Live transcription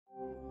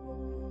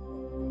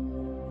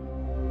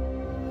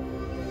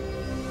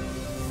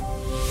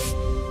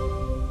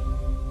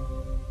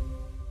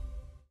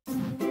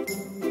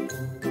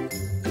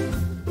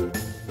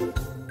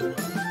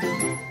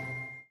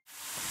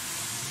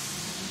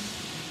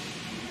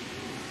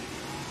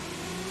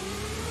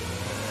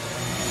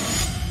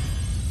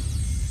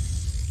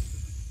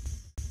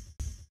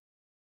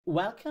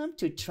Welcome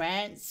to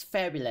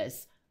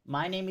Fabulous.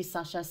 My name is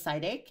Sasha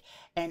Sidek,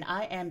 and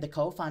I am the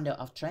co-founder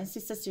of Trans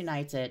Sisters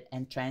United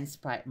and Trans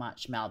Pride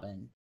March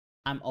Melbourne.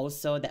 I'm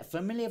also that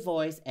familiar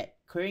voice at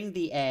Clearing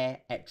the Air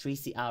at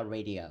 3CR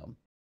Radio.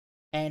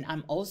 And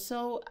I'm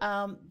also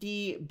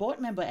the board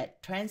member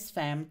at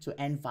TransFem to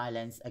End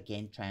Violence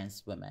Against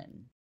Trans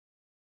Women.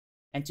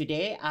 And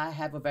today I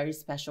have a very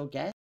special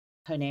guest.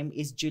 Her name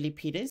is Julie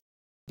Peters.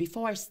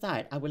 Before I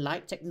start, I would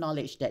like to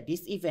acknowledge that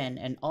this event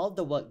and all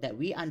the work that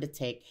we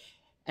undertake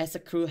as a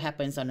crew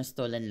happens on a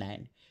stolen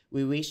land.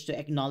 We wish to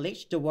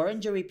acknowledge the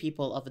Wurundjeri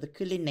people of the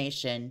Kulin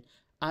Nation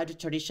are the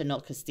traditional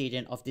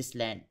custodian of this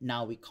land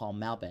now we call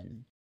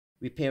Melbourne.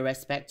 We pay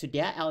respect to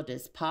their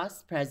elders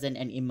past, present,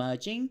 and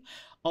emerging,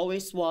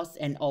 always was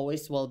and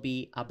always will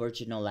be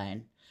Aboriginal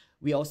land.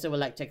 We also would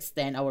like to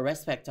extend our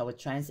respect to our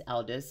trans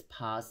elders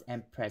past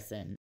and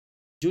present.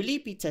 Julie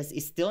Peters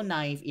is still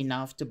naive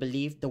enough to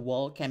believe the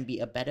world can be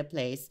a better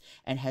place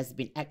and has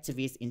been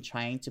activist in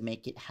trying to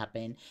make it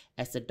happen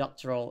as a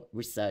doctoral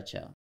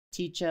researcher,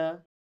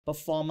 teacher,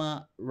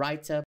 performer,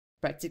 writer,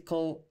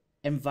 practical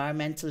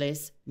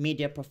environmentalist,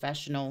 media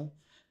professional.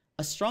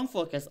 A strong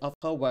focus of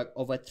her work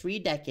over 3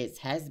 decades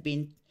has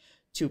been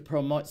to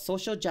promote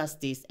social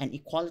justice and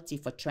equality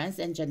for trans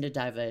and gender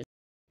diverse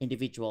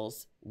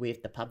individuals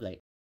with the public,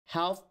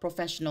 health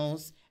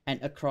professionals,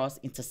 and across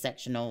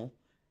intersectional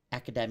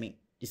academic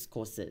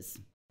discourses.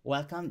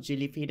 Welcome,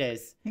 Julie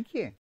Peters. Thank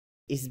you.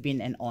 It's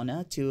been an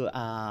honor to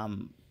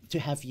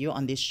have you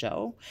on this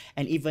show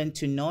and even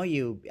to know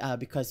you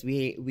because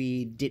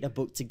we did a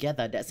book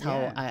together. That's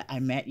how I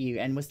met you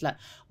and was like,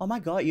 oh my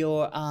God,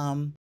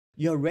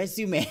 your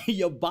resume,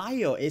 your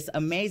bio is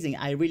amazing.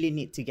 I really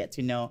need to get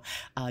to know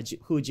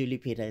who Julie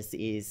Peters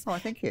is. Oh,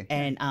 thank you.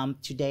 And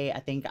today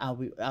I think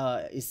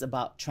it's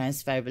about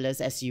Trans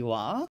Fabulous as you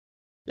are.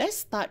 Let's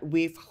start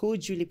with who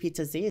Julie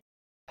Peters is.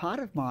 Part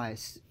of my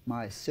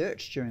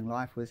search during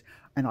life was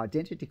an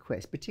identity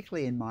quest,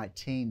 particularly in my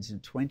teens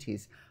and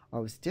 20s. I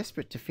was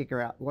desperate to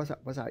figure out, was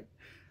I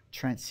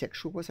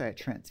transsexual? Was I a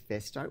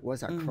transvestite?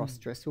 Was I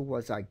cross-dresser?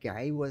 Was I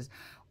gay? Because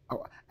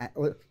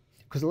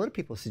a lot of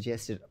people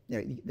suggested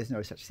there's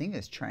no such thing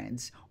as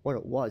trans. What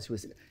it was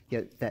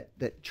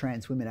that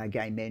trans women are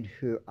gay men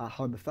who are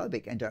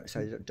homophobic and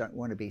don't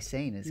want to be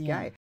seen as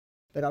gay.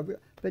 But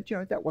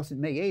that wasn't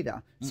me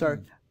either. So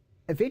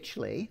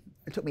eventually,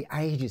 it took me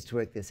ages to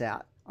work this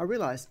out. I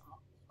realised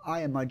I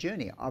am my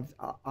journey.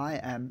 I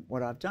am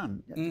what I've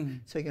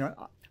done. So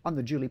I'm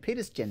the Julie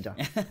Peters gender.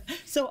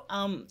 So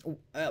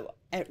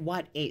at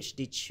what age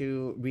did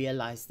you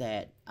realise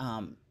that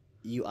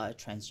you are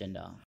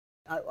transgender?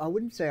 I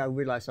wouldn't say I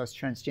realised I was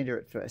transgender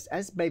at first.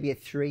 As maybe a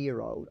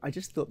 3-year-old, I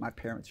just thought my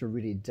parents were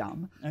really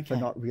dumb for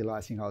not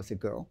realising I was a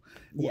girl.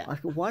 Yeah.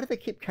 Why do they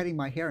keep cutting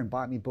my hair and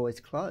buying me boys'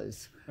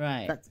 clothes?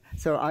 Right.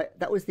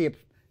 That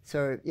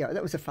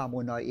was a far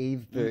more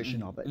naive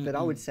version of it. But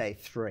I would say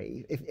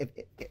 3,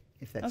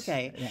 if that's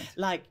okay.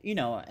 Like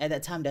at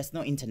that time, there's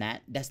no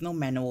internet, there's no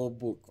manual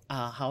book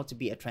how to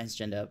be a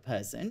transgender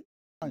person.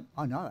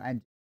 I know.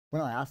 And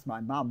when I asked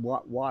my mum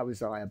why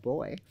was I a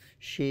boy,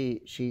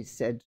 she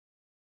said,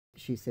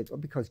 well,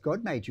 because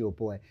God made you a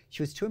boy.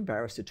 She was too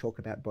embarrassed to talk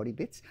about body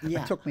bits.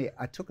 Yeah.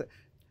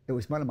 It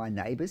was one of my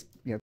neighbours,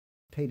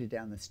 Peter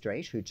down the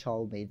street, who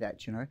told me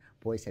that,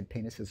 boys had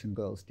penises and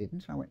girls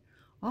didn't. I went,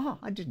 oh,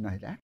 I didn't know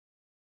that.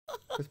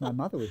 Because my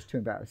mother was too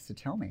embarrassed to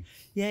tell me.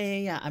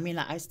 Yeah. I mean,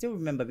 I still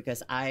remember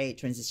because I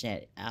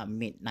transitioned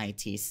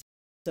mid-90s.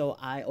 So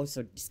I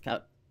also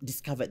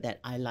discovered that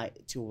I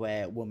like to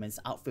wear women's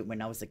outfit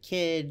when I was a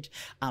kid.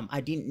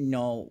 I didn't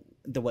know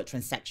the word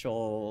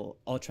transsexual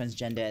or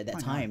transgender at that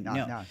time.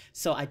 No.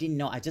 So I didn't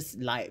know. I just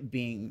like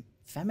being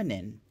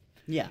feminine.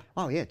 Yeah.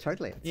 Oh, yeah,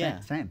 totally.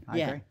 Same. I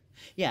agree.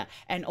 Yeah.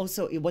 And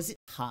also, was it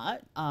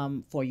hard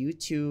for you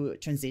to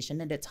transition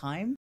at that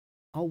time?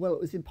 Oh, well,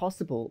 it was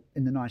impossible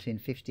in the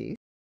 1950s.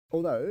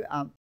 Although,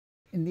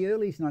 in the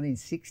early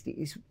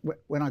 1960s,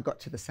 when I got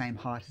to the same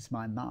height as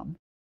my mum,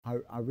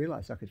 I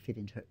realised I could fit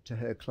into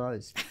her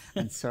clothes.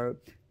 And so,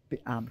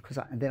 and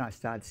then I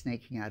started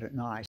sneaking out at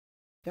night.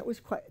 That was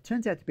it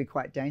turns out to be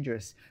quite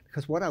dangerous,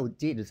 because what I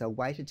did is I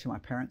waited till my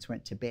parents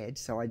went to bed,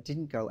 so I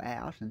didn't go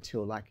out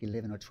until like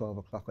 11 or 12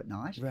 o'clock at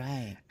night.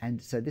 Right. And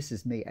so this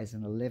is me as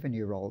an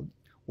 11-year-old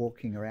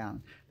walking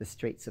around the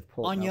streets of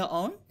Port. On your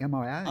own? On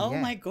my own, Oh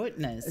my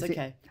goodness,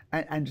 okay.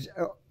 And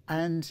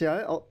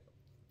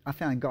I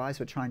found guys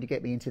were trying to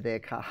get me into their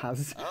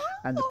cars,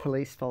 and the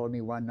police followed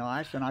me one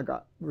night, and I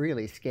got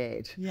really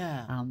scared.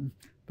 Yeah.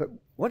 But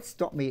what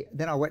stopped me,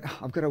 then I went,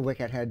 I've got to work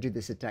out how to do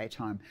this at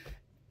daytime.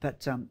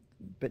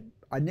 But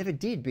I never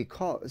did,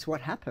 because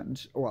what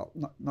happened, well,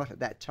 not at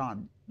that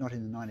time, not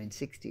in the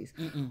 1960s,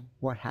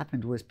 what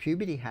happened was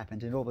puberty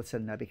happened, and all of a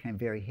sudden I became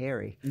very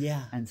hairy.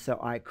 Yeah. And so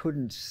I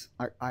could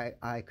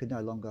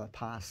no longer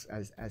pass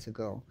as a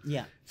girl.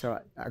 Yeah. So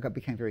I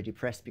became very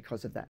depressed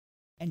because of that.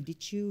 And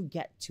did you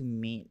get to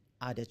meet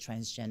other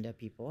transgender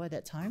people at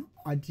that time?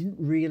 I didn't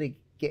really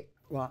get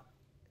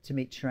to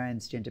meet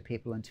transgender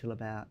people until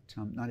about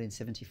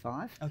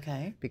 1975.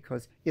 Okay.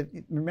 Because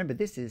remember,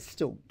 this is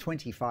still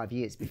 25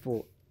 years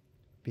before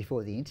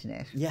before the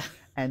internet. Yeah.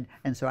 And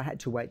so I had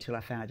to wait till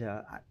I found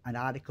an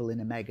article in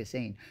a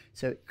magazine.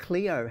 So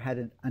Clio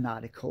had an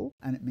article,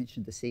 and it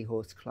mentioned the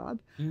Seahorse Club.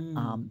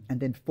 And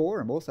then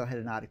Forum also had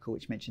an article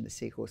which mentioned the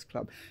Seahorse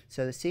Club.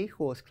 So the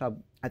Seahorse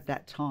Club at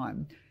that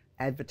time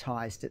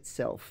advertised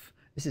itself,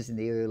 this is in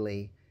the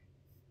early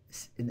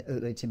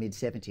to mid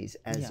 70s,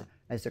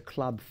 as a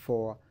club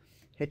for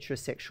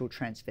heterosexual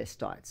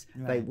transvestites.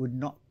 Right. They would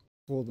not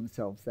call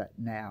themselves that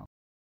now.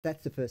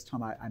 That's the first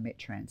time I met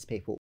trans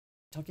people.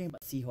 Talking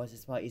about Seahorse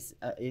as well,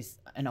 is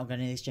an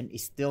organization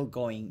is still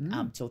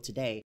going till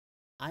today.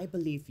 I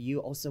believe you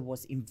also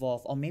was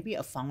involved, or maybe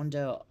a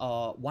founder,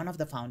 or one of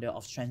the founder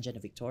of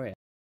Transgender Victoria.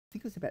 I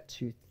think it was about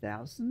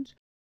 2000.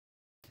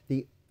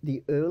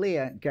 The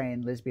earlier gay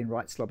and lesbian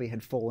rights lobby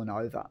had fallen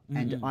over,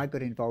 and I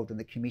got involved in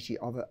the committee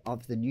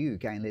of the new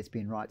gay and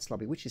lesbian rights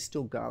lobby, which is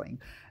still going.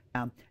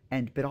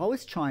 But I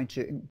was trying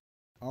to.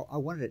 I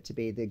wanted it to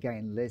be the gay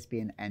and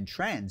lesbian and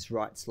trans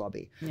rights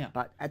lobby. Yeah.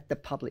 But at the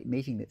public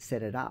meeting that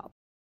set it up,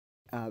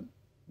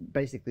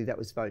 basically that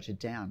was voted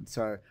down.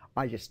 So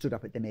I just stood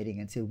up at the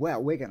meeting and said,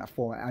 well, we're going to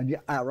form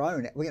our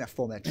own, we're going to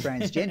form a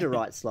transgender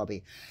rights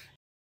lobby.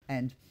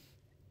 And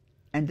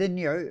then,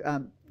 you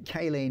know,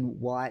 Kayleen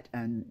White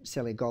and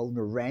Sally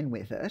Goldner ran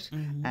with it,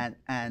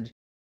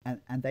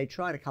 and they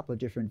tried a couple of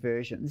different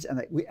versions, and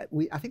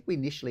I think we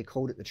initially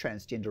called it the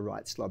Transgender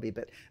Rights Lobby,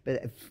 but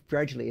it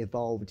gradually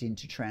evolved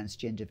into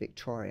Transgender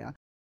Victoria.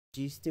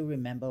 Do you still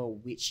remember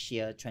which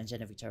year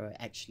Transgender Victoria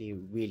actually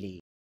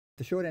really?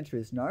 The short answer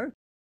is no.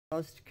 I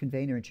was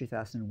convener in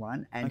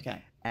 2001,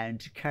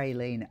 and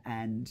Kayleen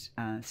and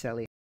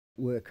Sally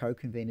were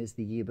co-conveners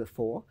the year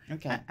before.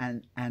 Okay.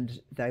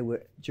 And they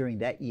were, during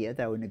that year,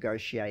 they were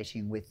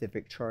negotiating with the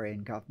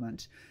Victorian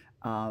government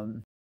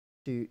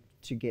to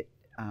get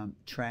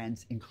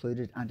trans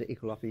included under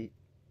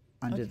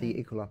the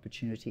Equal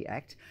Opportunity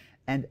Act,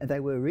 and they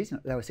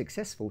were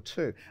successful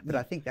too. But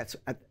I think that's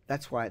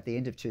why at the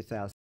end of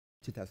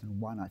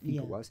 2001, I think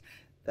it was,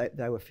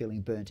 they were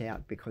feeling burnt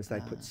out because they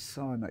put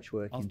so much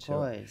work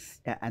into it.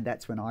 And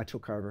that's when I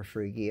took over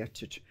for a year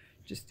to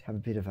just have a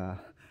bit of a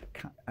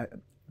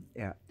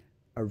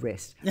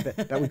rest.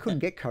 But we couldn't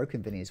get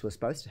co-conveners. We were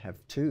supposed to have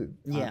two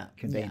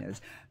conveners.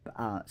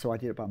 So I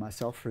did it by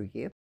myself for a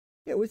year.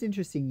 It was an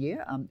interesting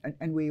year,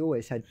 and we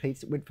always had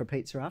pizza. Went for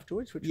pizza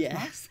afterwards, which was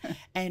nice.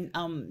 And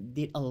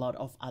did a lot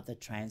of other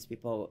trans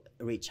people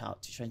reach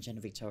out to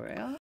Transgender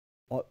Victoria?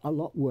 A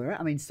lot were.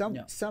 I mean, some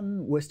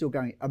were still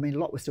going. I mean, a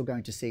lot were still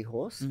going to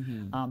Seahorse,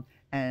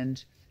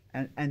 and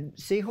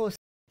Seahorse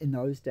in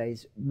those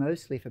days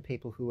mostly for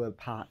people who were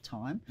part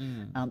time,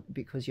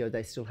 because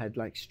they still had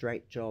like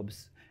straight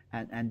jobs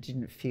and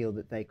didn't feel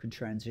that they could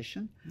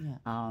transition.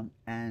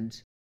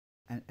 And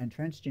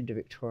Transgender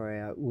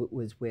Victoria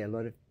was where a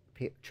lot of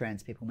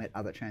trans people met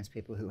other trans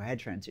people who had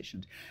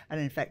transitioned. And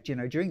in fact,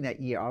 during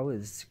that year I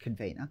was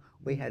convener,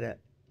 we had an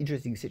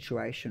interesting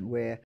situation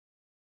where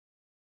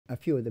a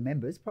few of the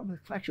members, probably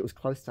actually it was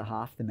close to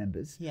half the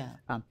members,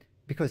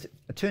 because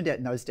it turned out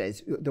in those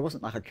days there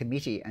wasn't like a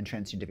committee and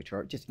Transgender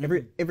Victoria, just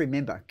every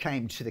member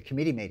came to the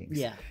committee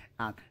meetings,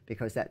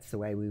 because that's the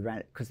way we ran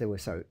it, because it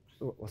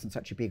wasn't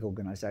such a big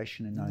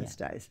organisation in those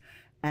days.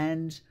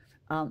 And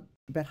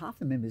about half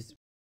the members,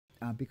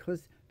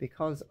 because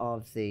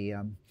of the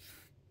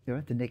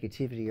the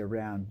negativity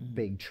around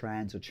being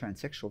trans or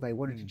transsexual, they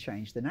wanted to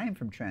change the name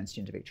from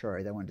Transgender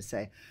Victoria. They wanted to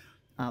say,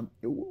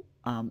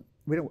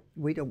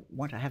 we don't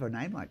want to have a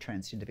name like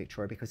Transgender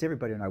Victoria because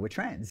everybody will know we're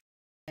trans.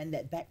 And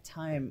at that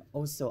time,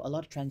 also, a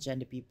lot of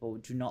transgender people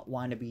do not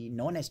want to be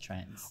known as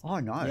trans. Oh,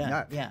 no,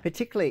 no. Yeah.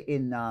 Particularly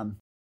in the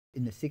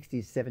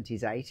 60s,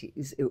 70s,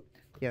 80s,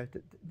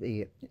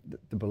 the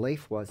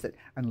belief was that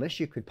unless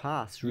you could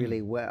pass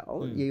really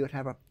well, you would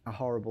have a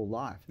horrible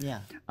life. Yeah.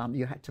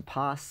 You had to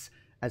pass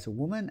as a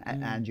woman,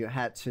 and you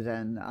had to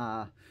then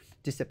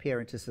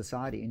disappear into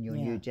society in your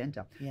new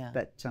gender. Yeah.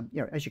 But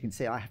as you can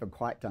see, I haven't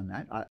quite done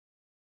that.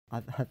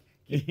 I've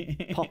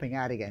popping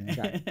out again and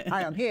going,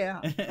 "Hi, I'm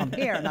here,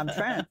 and I'm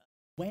trans."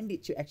 When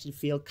did you actually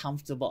feel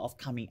comfortable of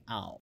coming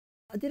out?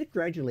 I did it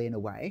gradually in a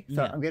way.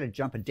 So I'm going to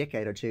jump a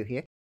decade or two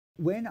here.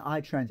 When I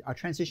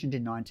transitioned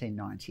in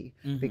 1990,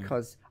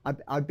 because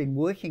I'd been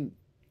working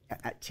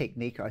at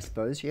Technique, I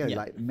suppose,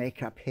 like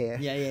makeup, hair,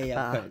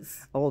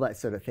 all that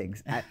sort of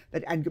things,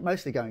 and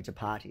mostly going to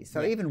parties.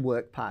 So even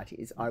work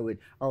parties, I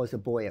was a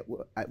boy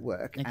at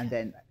work, and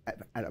then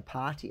at a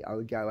party, I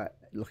would go out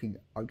looking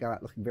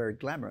very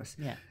glamorous.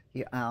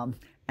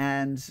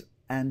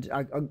 And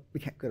I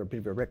got a bit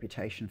of a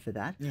reputation for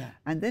that.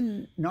 And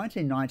then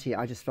 1990,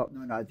 I just felt,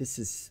 no, this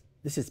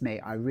is me.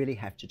 I really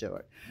have to do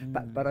it.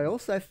 But I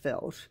also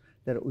felt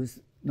that it was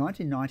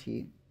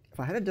 1990. If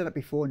I hadn't done it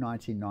before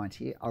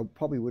 1990, I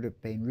probably would have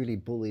been really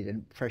bullied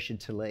and pressured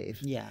to leave.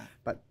 Yeah.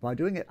 But by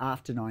doing it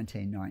after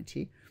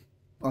 1990,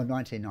 or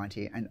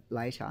 1990 and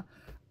later,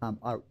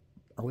 I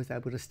was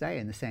able to stay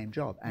in the same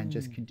job and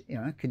just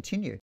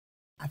continue.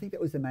 I think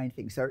that was the main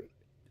thing. So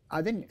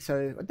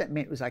what that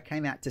meant was I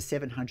came out to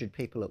 700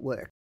 people at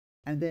work,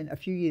 and then a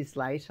few years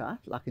later,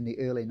 like in the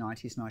early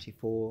 90s,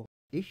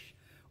 94-ish,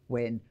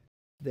 when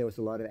there was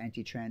a lot of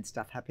anti-trans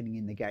stuff happening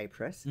in the gay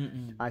press.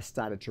 I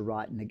started to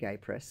write in the gay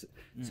press.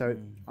 So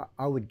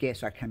I would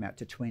guess I came out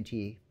to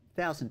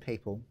 20,000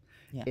 people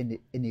in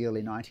the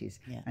early 90s.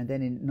 And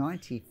then in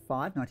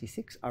 95,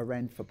 96, I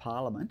ran for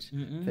Parliament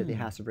for the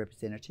House of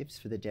Representatives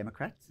for the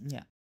Democrats.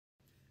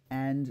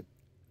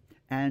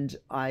 And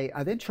I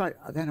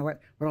then I went,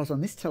 when I was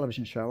on this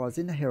television show, I was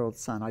in the Herald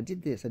Sun, I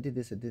did this.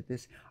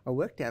 I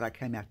worked out I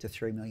came out to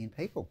 3 million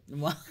people.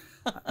 Wow.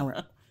 I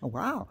went, oh,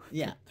 wow.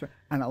 Yeah.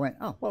 And I went,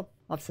 oh, well,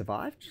 I've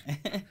survived.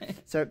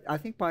 So I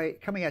think by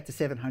coming out to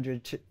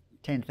 700, to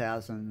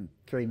 10,000,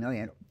 3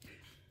 million,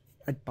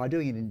 by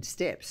doing it in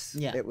steps,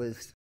 it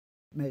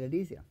made it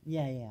easier.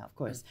 Yeah, of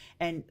course.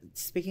 And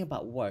speaking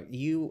about work,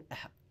 you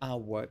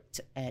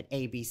worked at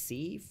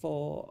ABC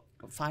for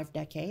 5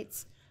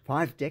 decades.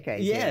 5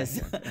 decades.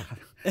 Yes.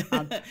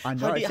 I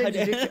know.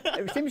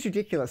 It seems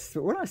ridiculous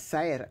when I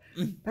say it,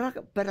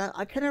 but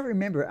I cannot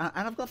remember.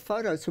 And I've got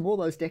photos from all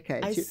those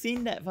decades. I've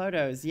seen that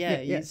photos.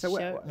 Yeah. You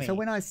showed me. So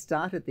when I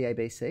started the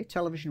ABC,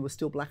 television was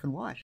still black and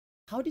white.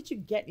 How did you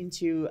get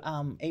into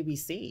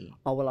ABC?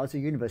 Oh, well, I was a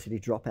university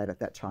dropout at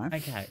that time.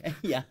 Okay.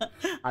 Yeah.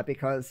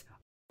 Because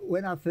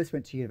when I first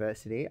went to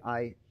university,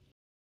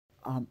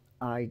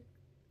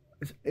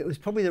 it was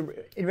probably,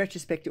 in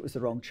retrospect, it was the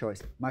wrong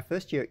choice. My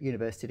first year at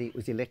university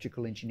was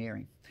electrical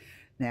engineering.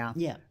 Now,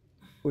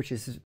 which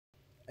is,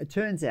 it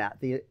turns out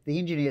the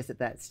engineers at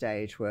that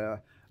stage were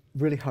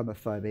really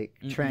homophobic,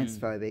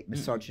 transphobic,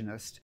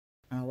 misogynist.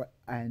 And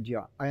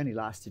I only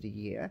lasted a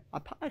year. I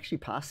actually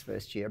passed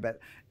first year, but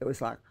it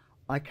was like,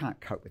 I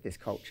can't cope with this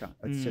culture.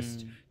 It's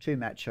just too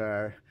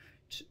macho,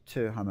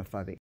 too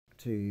homophobic,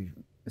 too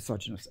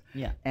misogynist.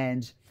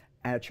 And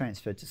I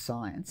transferred to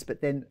science,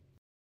 but then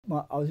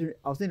I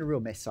was in a real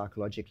mess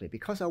psychologically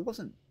because I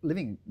wasn't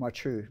living my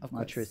true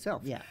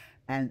self.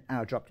 And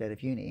I dropped out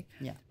of uni.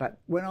 But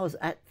when I was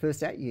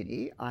first at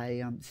uni,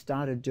 I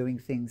started doing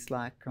things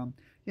like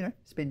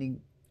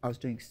I was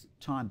doing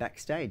time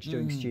backstage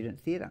doing student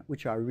theatre,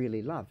 which I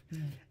really loved.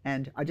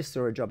 And I just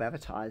saw a job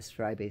advertised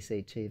for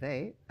ABC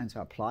TV, and so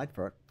I applied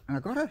for it, and I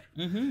got it.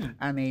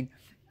 I mean,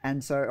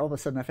 and so all of a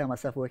sudden I found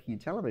myself working in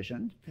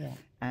television.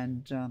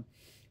 And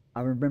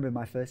I remember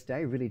my first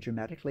day really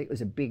dramatically. It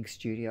was a big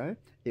studio.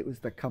 It was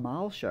the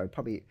Kamal show.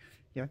 Probably,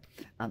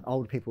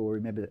 older people will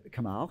remember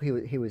Kamal.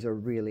 He was a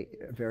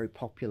very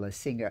popular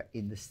singer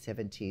in the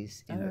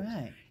 70s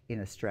in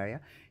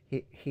Australia.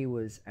 He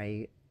was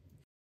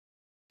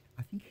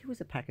I think he was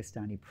a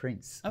Pakistani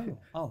prince.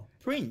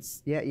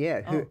 Prince.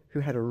 Who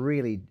had a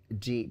really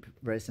deep,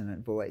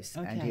 resonant voice.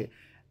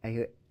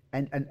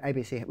 And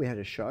ABC, we had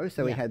a show,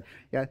 so we had,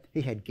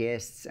 he had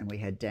guests and we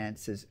had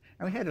dancers,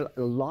 and we had a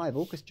live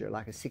orchestra,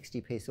 like a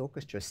 60-piece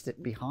orchestra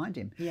sit behind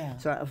him.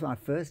 So it was my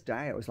first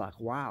day. It was like,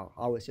 wow,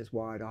 I was just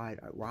wide-eyed.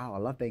 Wow, I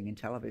love being in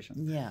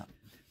television. I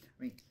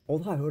mean,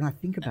 although when I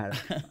think about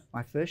it,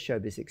 my first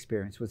showbiz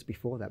experience was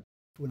before that,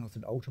 when I was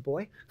an altar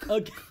boy.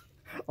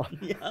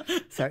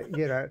 So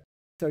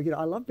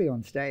I love being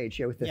on stage,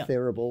 with the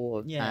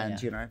thurible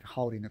and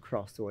holding the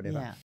cross or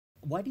whatever.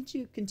 Why did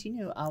you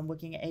continue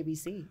working at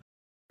ABC?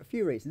 A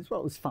few reasons.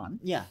 Well, it was fun.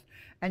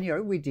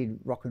 And we did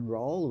rock and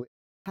roll.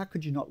 How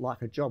could you not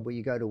like a job where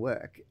you go to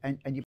work and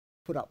you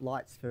put up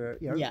lights for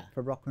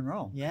for rock and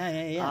roll?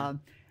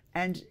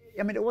 And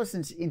I mean, it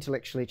wasn't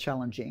intellectually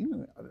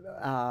challenging,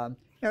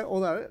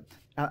 although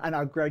and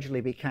I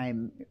gradually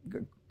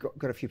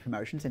got a few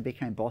promotions and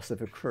became boss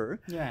of a crew.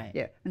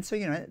 And so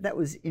that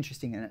was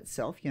interesting in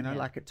itself.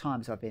 Like at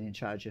times I've been in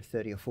charge of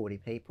 30 or 40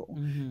 people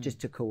just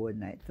to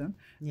coordinate them.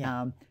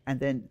 And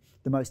then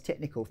the most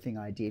technical thing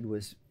I did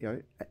was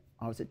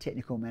I was a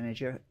technical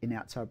manager in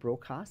outside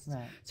broadcast.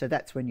 So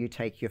that's when you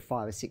take your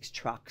 5 or 6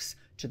 trucks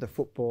to the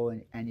football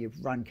and you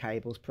run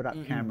cables, put up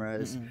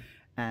cameras,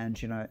 and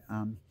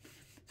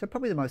so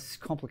probably the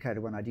most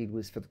complicated one I did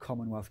was for the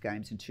Commonwealth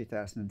Games in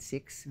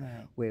 2006,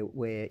 where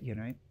we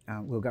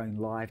were going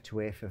live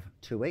to air for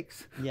 2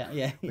 weeks,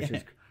 which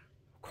was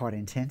quite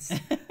intense.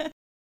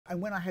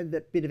 And when I had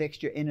that bit of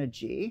extra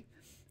energy,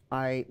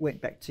 I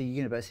went back to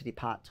university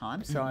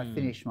part-time. So I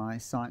finished my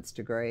science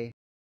degree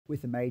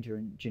with a major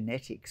in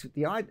genetics.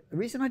 The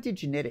reason I did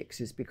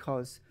genetics is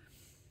because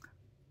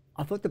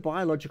I thought the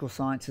biological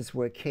sciences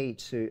were key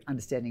to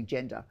understanding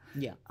gender,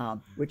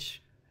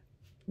 which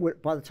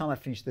by the time I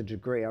finished the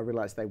degree, I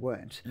realised they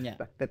weren't.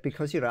 But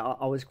because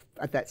I was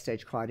at that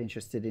stage quite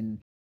interested in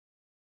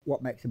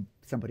what makes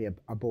somebody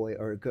a boy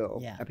or a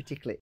girl,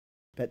 particularly.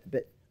 But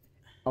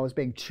I was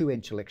being too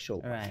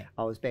intellectual.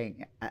 I was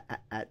being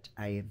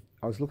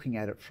I was looking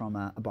at it from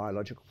a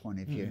biological point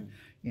of view,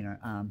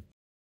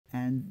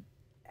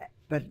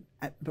 but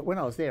when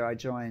I was there, I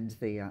joined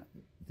the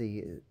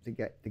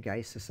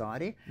Gay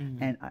Society,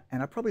 and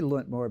I probably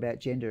learnt more about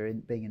gender in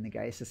being in the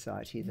Gay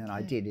Society than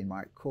I did in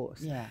my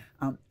course.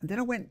 And then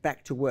I went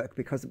back to work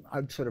because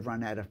I'd sort of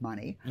run out of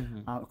money,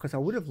 because I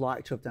would have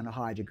liked to have done a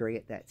higher degree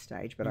at that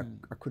stage, but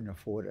I couldn't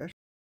afford it.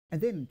 And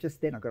then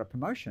just then I got a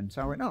promotion,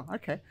 so I went, oh,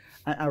 okay.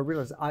 And I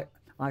realised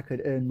I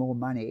could earn more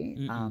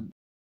money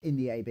in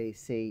the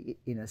ABC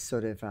in a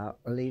sort of a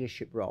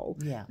leadership role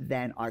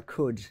than I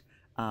could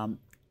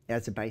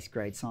as a base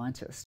grade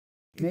scientist.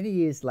 Many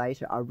years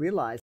later, I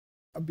realised,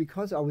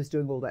 because I was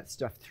doing all that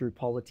stuff through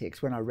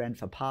politics when I ran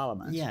for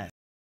Parliament,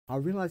 I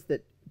realised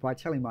that by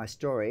telling my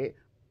story,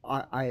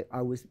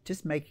 I was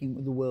just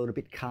making the world a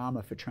bit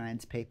calmer for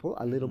trans people,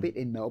 a little bit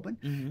in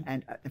Melbourne.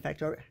 And in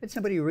fact, I had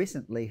somebody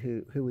recently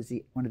who was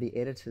one of the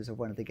editors of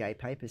one of the gay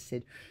papers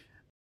said,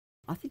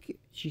 I think,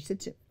 she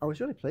said, I was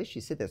really pleased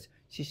she said this.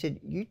 She said,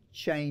 you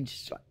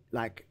changed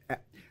like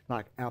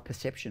our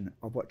perception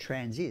of what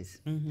trans is.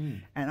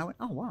 And I went,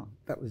 oh wow,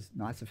 that was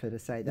nice of her to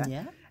say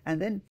that.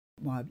 And then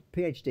my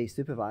PhD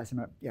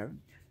supervisor,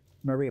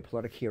 Maria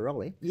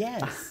Pilotta-Chiaroli.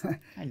 Yes,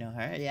 I know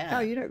her.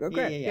 Oh, you know,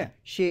 great. Yeah.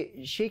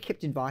 She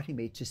kept inviting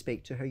me to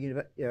speak to her,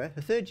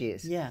 her third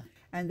years.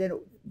 And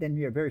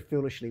then very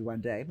foolishly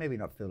one day, maybe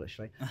not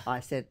foolishly,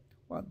 I said,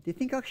 well, do you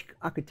think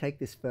I could take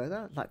this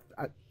further,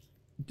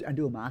 and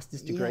do a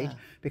master's degree?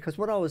 Because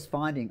what I was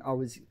finding, I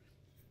was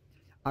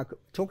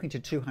talking to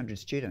 200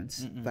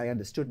 students. They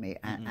understood me,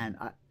 and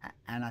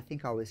I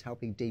think I was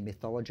helping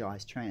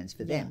demythologise trans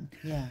for them.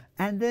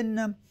 And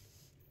then.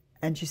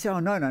 And she said, oh,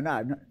 no,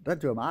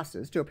 don't do a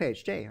master's, do a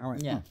PhD. I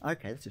went, oh,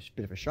 okay, that's a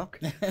bit of a shock,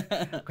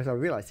 because I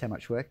realised how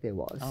much work there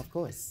was. Of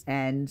course.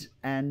 And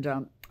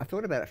I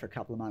thought about it for a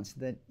couple of months,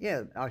 and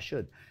then, I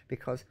should,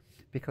 because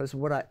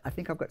what I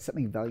think I've got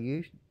something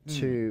value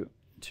to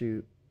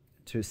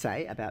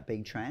say about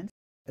being trans.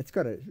 It's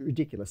got a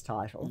ridiculous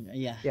title.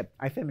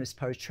 A Feminist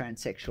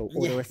Post-transsexual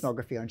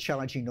Autoethnography on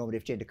Challenging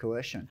Normative Gender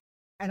Coercion.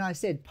 And I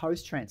said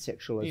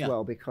post-transsexual as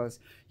well, because,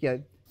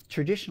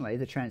 traditionally,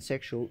 the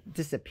transsexual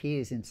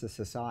disappears into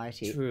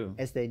society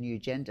as their new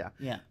gender.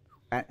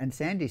 And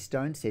Sandy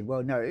Stone said,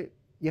 well, no,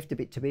 you have to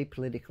be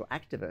political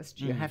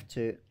activist, you have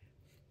to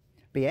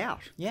be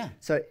out.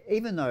 So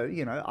even though,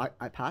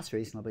 I pass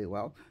reasonably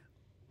well,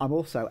 I'm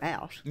also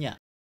out.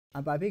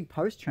 And by being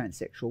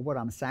post-transsexual, what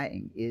I'm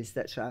saying is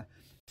that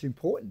it's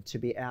important to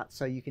be out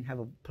so you can have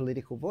a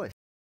political voice.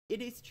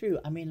 It is true.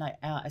 I mean,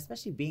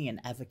 especially being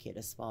an advocate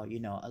as well,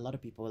 a lot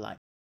of people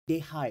they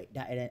hide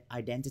that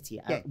identity,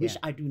 which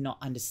I do not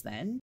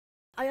understand.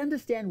 I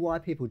understand why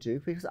people do,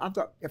 because I've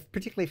got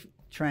particularly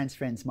trans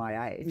friends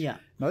my age.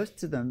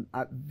 Most of them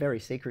are very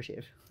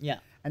secretive.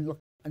 And look,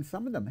 and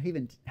some of them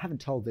even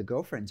haven't told their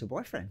girlfriends or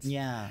boyfriends.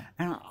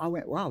 And I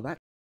went, wow, that's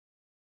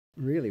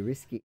really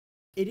risky.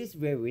 It is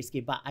very risky,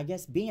 but I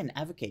guess being an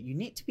advocate, you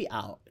need to be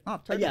out. Oh,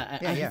 totally.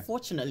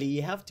 Unfortunately,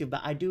 you have to.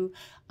 But I do.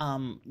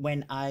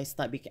 When I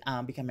start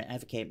becoming an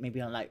advocate,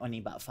 maybe only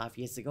about 5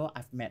 years ago,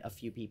 I've met a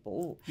few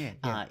people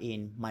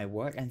in my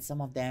work, and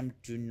some of them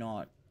do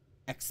not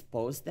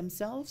expose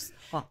themselves,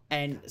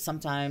 and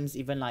sometimes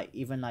even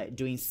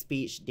doing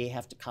speech, they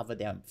have to cover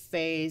their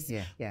face,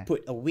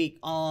 put a wig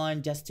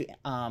on just to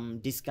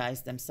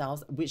disguise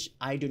themselves, which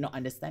I do not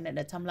understand at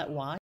that time. Like,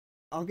 why?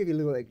 I'll give you a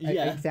little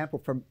example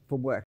from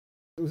work.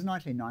 It was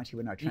 1990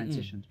 when I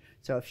transitioned.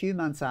 So a few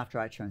months after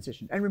I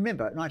transitioned, and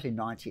remember,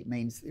 1990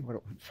 means, what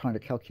I'm trying to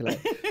calculate,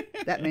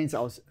 that means I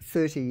was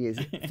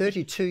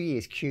 32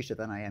 years cuter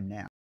than I am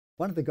now.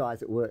 One of the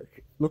guys at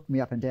work looked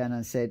me up and down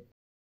and said,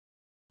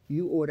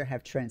 you ought to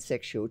have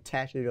transsexual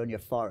tattooed on your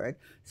forehead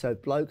so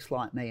blokes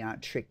like me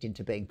aren't tricked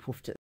into being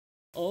poofed.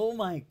 Oh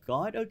my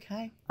God,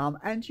 okay. And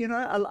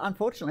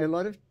unfortunately, a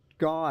lot of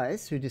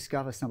guys who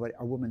discover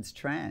a woman's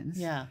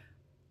trans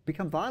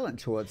become violent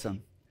towards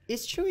them.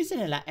 It's true, isn't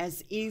it?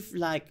 As if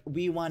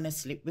we want to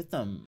sleep with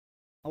them.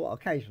 Oh, well,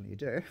 occasionally you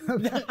do.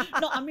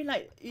 No, I mean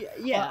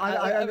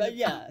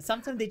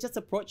sometimes they just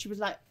approach you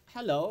with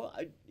hello,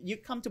 you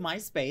come to my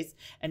space,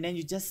 and then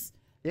you just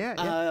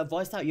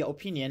voice out your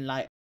opinion.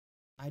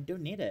 I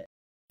don't need it.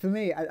 For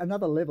me, at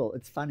another level,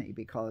 it's funny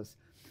because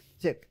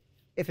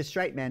if a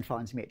straight man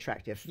finds me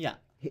attractive,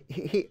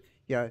 he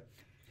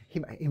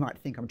might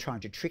think I'm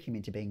trying to trick him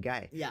into being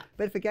gay.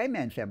 But if a gay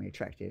man found me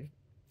attractive,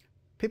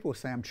 people will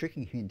say I'm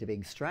tricking him into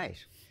being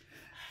straight.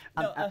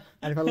 And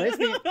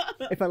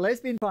if a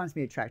lesbian finds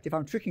me attractive,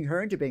 I'm tricking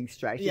her into being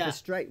straight. If a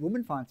straight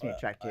woman finds me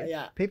attractive,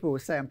 people will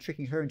say I'm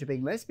tricking her into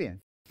being lesbian.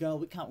 Girl,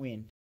 we can't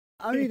win.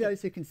 Only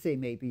those who can see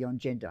me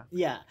beyond gender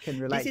can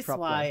relate properly. This is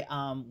why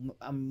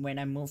when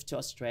I moved to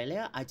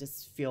Australia, I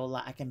just feel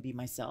like I can be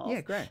myself.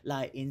 Yeah, great.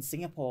 In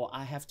Singapore,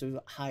 I have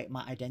to hide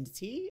my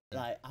identity.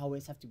 I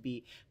always have to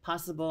be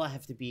possible. I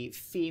have to be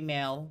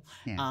female.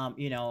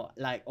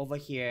 Over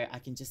here, I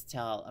can just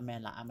tell a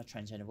man I'm a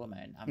transgender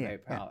woman. I'm very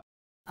proud.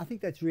 I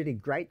think that's really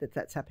great that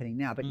that's happening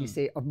now. But you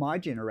see, of my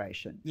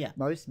generation,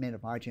 most men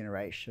of my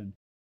generation,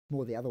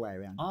 more the other way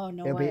around. Oh,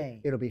 no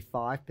way. It'll be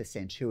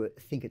 5% who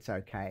think it's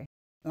okay.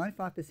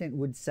 95%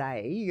 would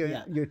say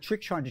you're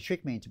trying to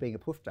trick me into being a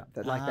poofter,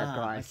 like that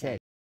guy said.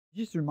 It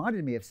just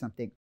reminded me of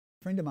something.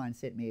 A friend of mine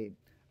sent me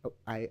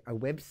a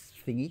web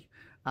thingy.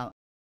 How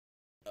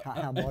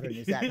modern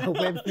is that? A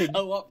web thingy.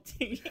 A what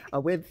thingy? A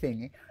web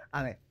thingy.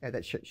 I mean,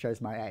 that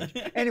shows my age.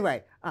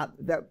 Anyway,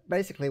 that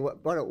basically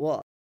what it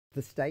was.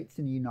 The states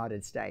in the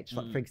United States,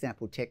 like for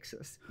example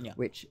Texas,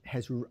 which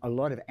has a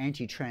lot of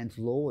anti-trans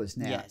laws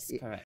now. Yes,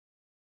 correct.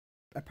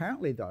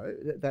 Apparently, though,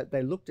 that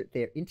they looked at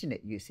their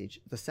internet usage.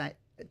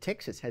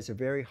 Texas has a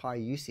very high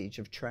usage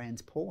of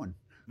trans porn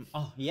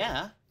Oh,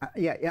 yeah.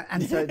 Yeah.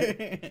 And so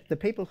the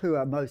people who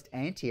are most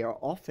anti are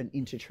often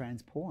into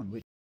trans porn,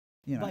 which,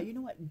 you know. But you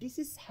know what? This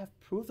is have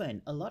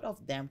proven a lot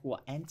of them who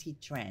are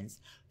anti-trans,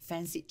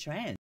 fancy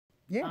trans.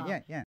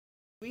 Yeah.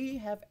 We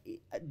have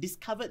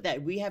discovered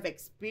that we have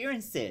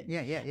experienced it.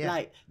 Yeah.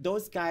 Like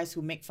those guys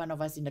who make fun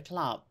of us in the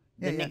club.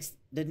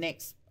 The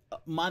next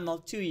month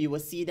or two, you will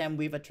see them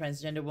with a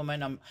transgender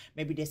woman.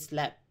 Maybe they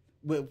slept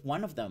with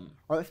one of them.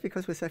 Oh, that's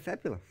because we're so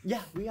fabulous.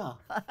 Yeah, we are.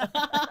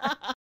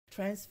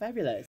 Trans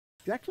fabulous.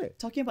 Exactly.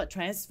 Talking about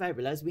trans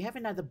fabulous, we have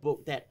another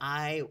book that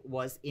I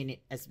was in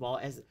it as well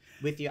as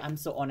with you. I'm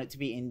so honored to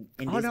be in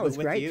this book it's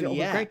with great. you.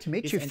 Yeah, great to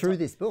meet you through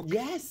this book.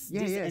 Yes,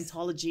 this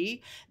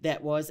anthology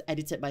that was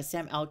edited by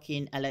Sam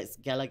Elkin, Alex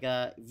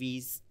Gallagher,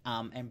 Rees,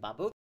 and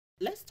Bobuq.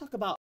 Let's talk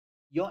about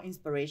your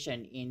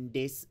inspiration in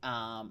this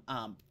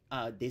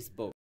this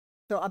book.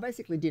 So I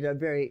basically did a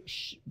very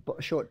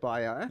short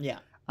bio. Yeah.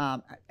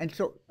 And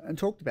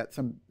talked about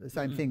the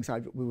same things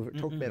we were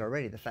talking about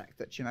already. The fact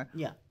that, you know.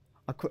 Yeah.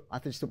 I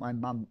just thought my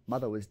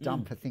mother was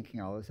dumb for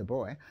thinking I was a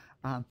boy,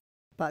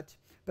 but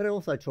I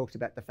also talked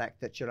about the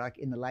fact that, like,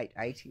 in the late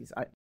 80s,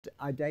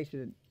 I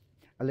dated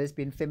a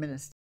lesbian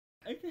feminist,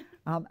 Okay.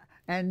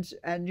 and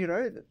you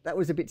know, that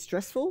was a bit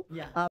stressful,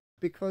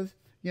 because,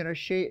 you know,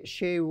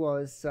 she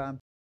was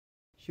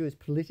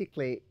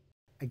politically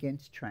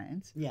against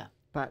trans,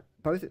 but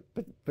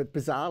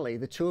bizarrely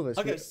the two of us.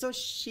 Okay, so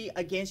she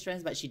against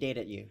trans, but she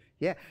dated you.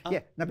 Yeah.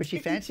 No, but she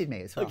fancied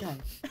me as well. Okay.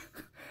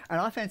 And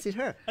I fancied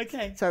her.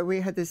 Okay. So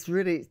we had this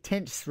really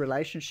tense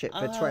relationship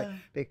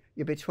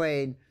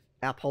between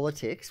our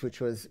politics, which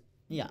was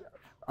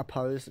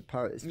opposed,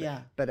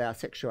 but our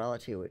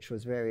sexuality, which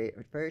was very,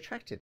 very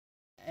attractive.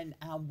 And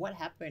what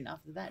happened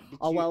after that?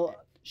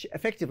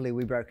 Effectively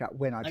we broke up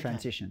when I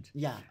transitioned.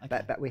 Yeah.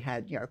 Okay. But we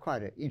had, you know,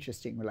 quite an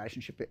interesting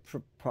relationship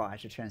prior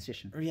to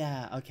transition.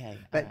 Yeah. Okay.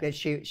 But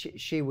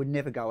she would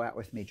never go out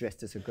with me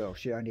dressed as a girl.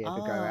 She'd only ever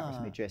go out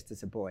with me dressed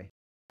as a boy.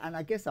 And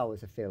I guess I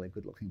was a fairly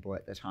good-looking boy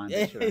at the time.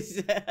 Yes.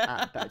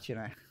 But, you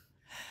know,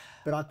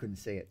 but I couldn't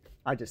see it.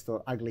 I just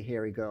thought ugly,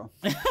 hairy girl.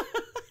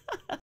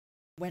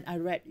 When I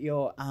read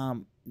your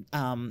part,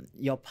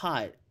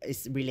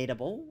 it's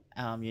relatable.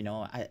 You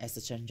know, as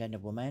a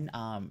transgender woman,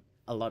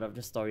 a lot of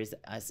the stories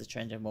as a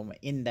transgender woman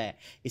in there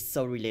is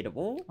so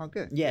relatable. Oh,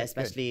 good. Yeah, good,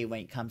 especially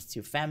when it comes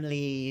to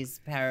families,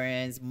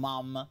 parents,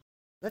 mom.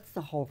 That's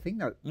the whole thing,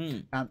 though.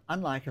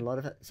 Unlike a lot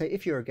of it. So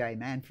if you're a gay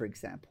man, for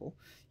example,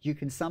 you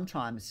can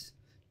sometimes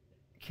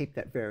keep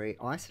that very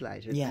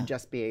isolated and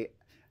just be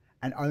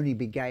and only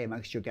be gay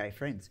amongst your gay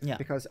friends. Yeah.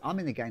 Because I'm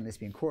in the gay and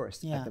lesbian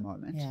chorus at the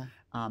moment. Yeah.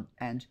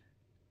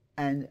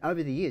 And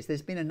over the years,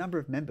 there's been a number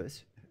of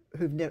members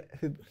who've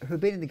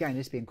been in the gay and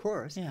lesbian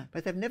chorus,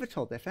 but they've never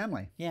told their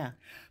family. Yeah.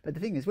 But the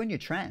thing is, when you're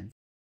trans,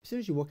 as soon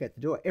as you walk out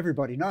the door,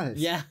 everybody knows.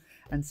 Yeah.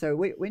 And so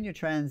when you're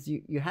trans,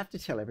 you have to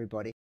tell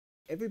everybody.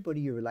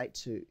 Everybody you relate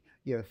to,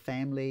 your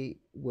family,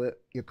 work,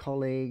 your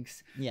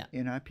colleagues,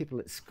 you know, people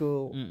at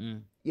school.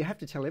 You have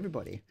to tell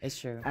everybody. It's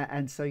true.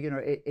 And so, you know,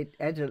 it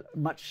adds a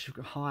much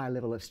higher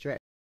level of stress.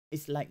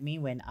 It's like me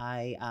when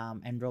I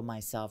enrolled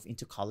myself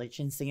into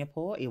college in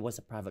Singapore. It was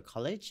a private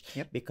college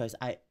because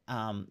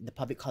the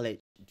public college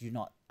do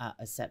not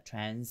accept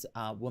trans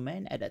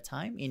women at that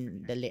time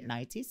in the late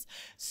 90s.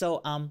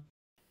 So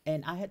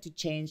and I had to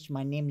change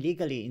my name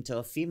legally into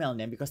a female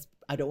name because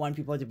I don't want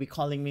people to be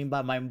calling me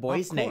by my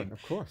boy's name.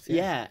 Of course.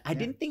 Yeah. I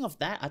didn't think of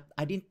that.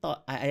 I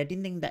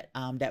didn't think that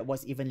that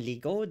was even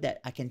legal,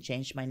 that I can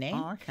change my name.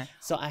 Oh, okay.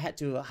 So I had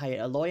to hire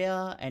a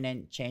lawyer and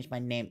then change my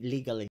name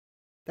legally.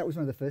 That was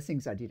one of the first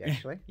things I did,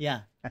 actually.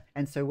 Yeah.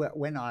 And so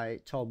when I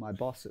told my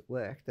boss at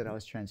work that I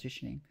was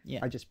transitioning,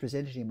 I just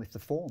presented him with the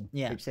form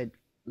which said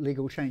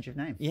legal change of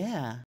name.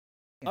 Yeah.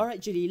 All right,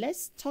 Julie,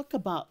 let's talk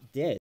about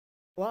this.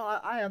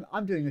 Well,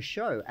 I'm doing a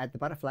show at the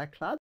Butterfly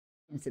Club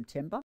in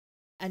September.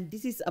 And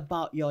this is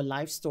about your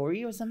life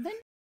story or something?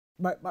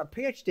 My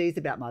PhD is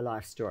about my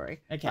life story.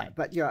 Okay.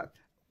 But yeah,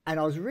 and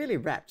I was really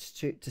rapt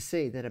to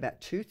see that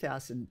about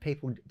 2,000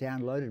 people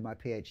downloaded my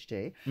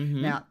PhD.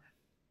 Now,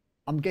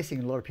 I'm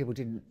guessing a lot of people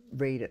didn't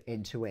read it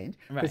end to end.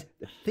 Right.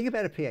 The thing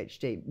about a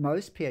PhD,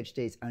 most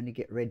PhDs only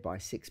get read by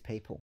 6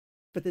 people.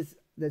 But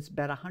there's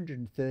about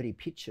 130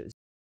 pictures.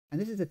 And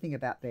this is the thing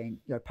about being,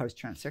 you know,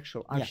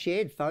 post-transsexual. I've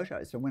shared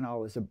photos from when I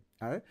was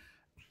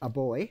a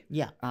boy.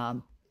 Yeah.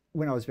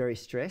 When I was very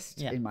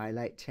stressed in my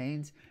late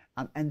teens,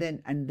 and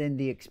then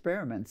the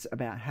experiments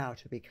about how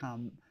to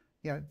become,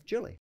 you know,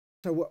 Julie.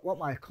 So what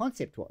my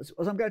concept was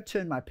I'm going to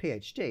turn my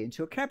PhD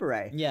into a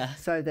cabaret. Yeah.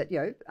 So that,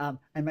 you know,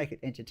 and make it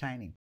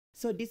entertaining.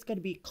 So this is going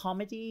to be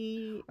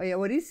comedy? Oh yeah,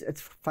 well it is. It's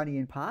funny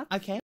in parts.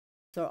 Okay.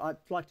 So I'd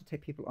like to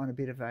take people on a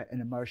bit of an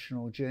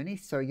emotional journey.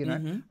 So, you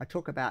know, I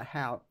talk about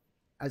how,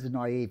 as a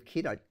naive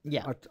kid,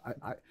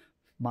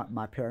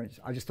 my parents,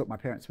 I just thought my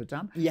parents were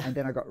dumb. Yeah. And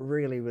then I got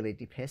really, really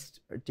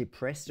depressed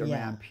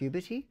around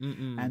puberty.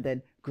 And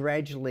then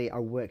gradually I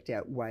worked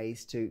out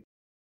ways to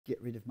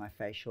get rid of my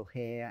facial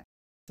hair,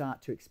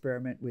 start to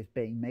experiment with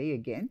being me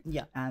again.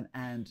 Yeah.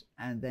 And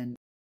then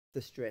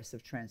the stress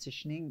of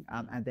transitioning,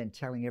 and then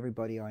telling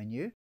everybody I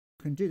knew.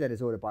 I can do that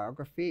as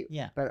autobiography.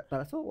 Yeah. But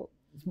I thought, well,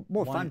 It's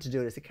more fun to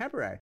do it as a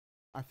cabaret.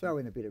 I throw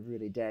in a bit of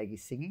really daggy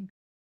singing.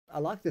 I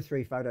like the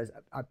 3 photos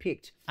I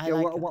picked.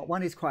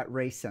 One is quite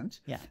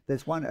recent. Yeah.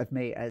 There's one of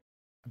me as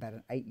about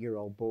an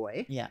 8-year-old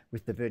boy Yeah.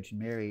 with the Virgin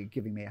Mary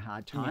giving me a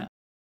hard time. Yeah.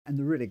 And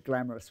the really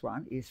glamorous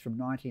one is from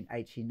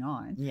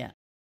 1989. Yeah.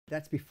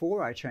 That's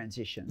before I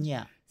transitioned.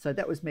 Yeah. So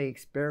that was me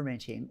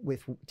experimenting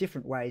with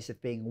different ways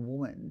of being a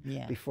woman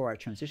before I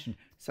transitioned.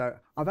 So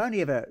I've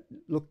only ever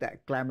looked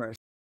that glamorous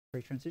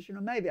pre-transition,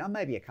 or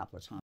maybe a couple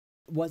of times.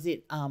 Was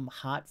it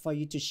hard for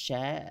you to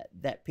share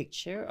that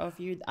picture of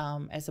you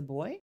as a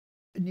boy?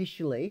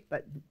 Initially,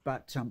 but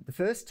the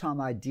first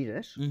time I did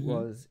it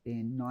was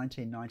in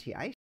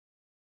 1998.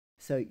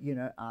 So, you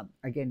know,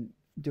 again,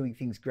 doing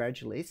things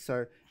gradually.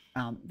 So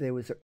there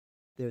was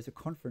a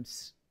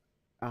conference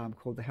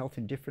called the Health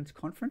Indifference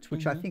Conference,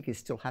 which I think is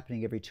still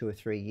happening every 2 or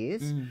 3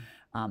 years.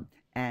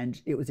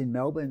 And it was in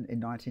Melbourne in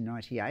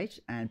 1998.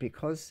 And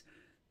because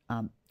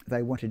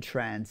they wanted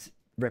trans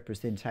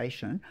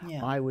representation,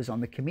 I was on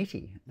the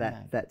committee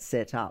that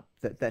set up,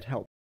 that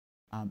helped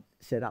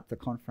set up the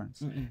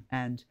conference.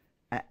 And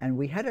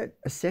we had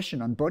a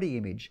session on body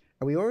image.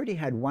 And we already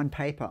had one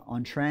paper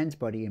on trans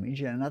body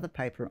image and another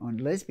paper on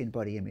lesbian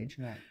body image.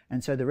 Right.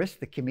 And so the rest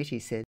of the committee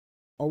said,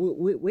 oh,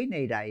 we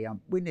need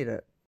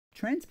a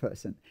trans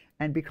person.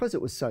 And because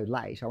it was so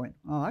late, I went,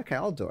 oh, okay,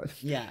 I'll do it.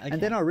 Yeah. Okay. And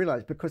then I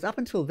realized, because up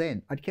until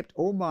then, I'd kept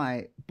all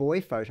my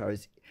boy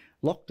photos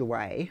locked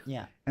away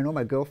and all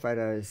my girl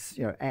photos,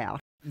 you know, out.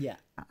 Yeah.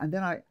 And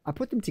then I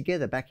put them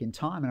together back in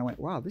time, and I went,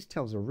 wow, this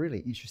tells a really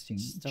interesting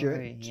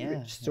story.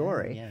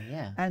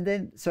 Yeah. And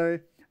then,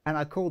 and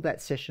I called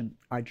that session,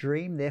 I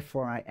Dream,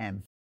 Therefore I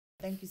Am.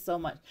 Thank you so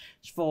much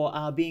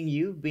for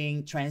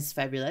being trans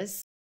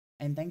fabulous.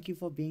 And thank you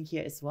for being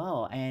here as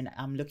well. And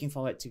I'm looking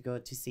forward to go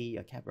to see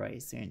your cabaret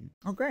soon.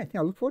 Oh, great.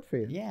 Yeah, I look forward for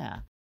you. Yeah.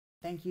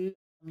 Thank you.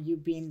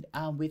 You've been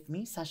with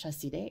me, Sasha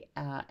Sidek,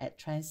 at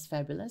Trans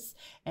Fabulous.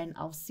 And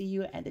I'll see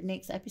you at the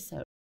next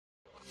episode.